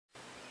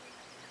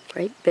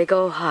Great big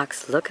old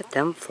hawks. Look at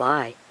them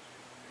fly.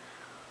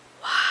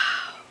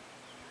 Wow.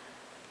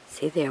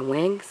 See their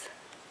wings?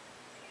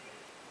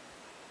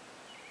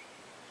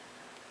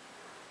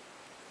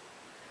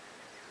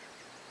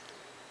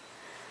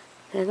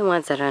 They're the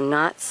ones that are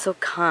not so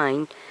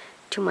kind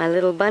to my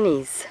little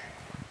bunnies.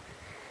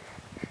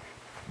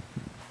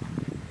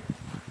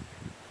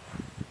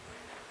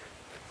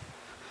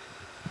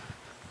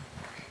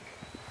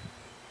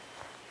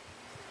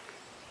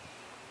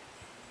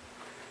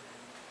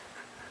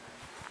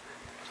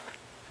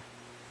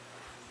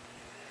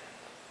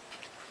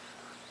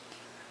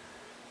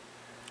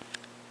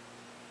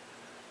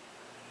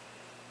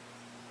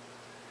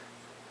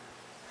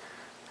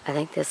 I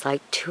think there's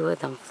like 2 of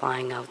them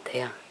flying out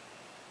there.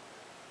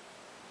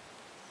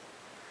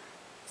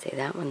 See,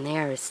 that one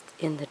there is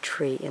in the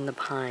tree, in the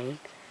pine.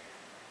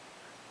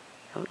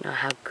 I don't know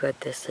how good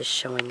this is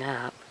showing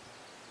up.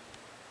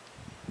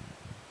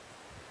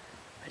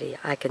 But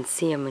I can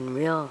see him in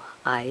real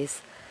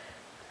eyes.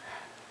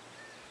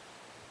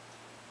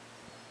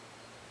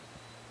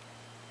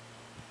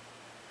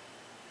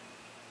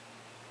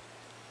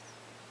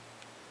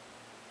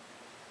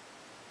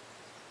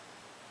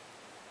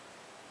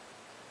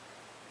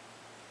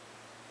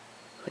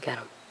 Look at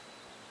him.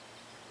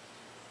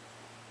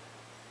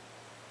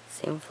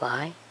 See him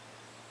fly?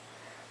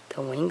 The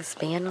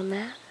wingspan on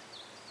that?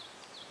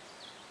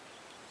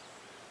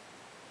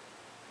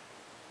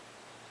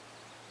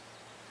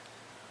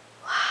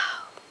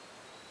 Wow.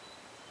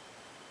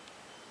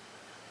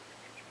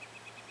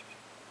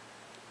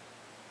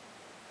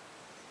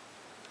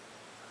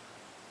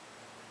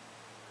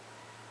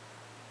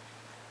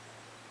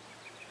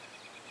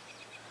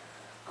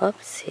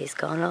 Oops, he's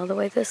gone all the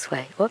way this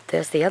way. Whoop,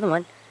 there's the other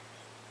one.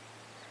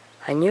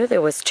 I knew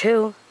there was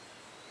 2.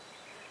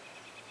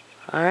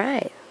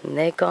 Alright,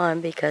 they're gone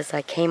because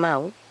I came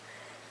out.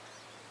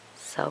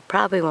 So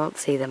probably won't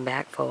see them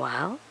back for a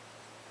while.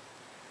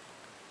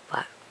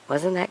 But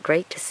wasn't that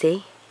great to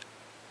see?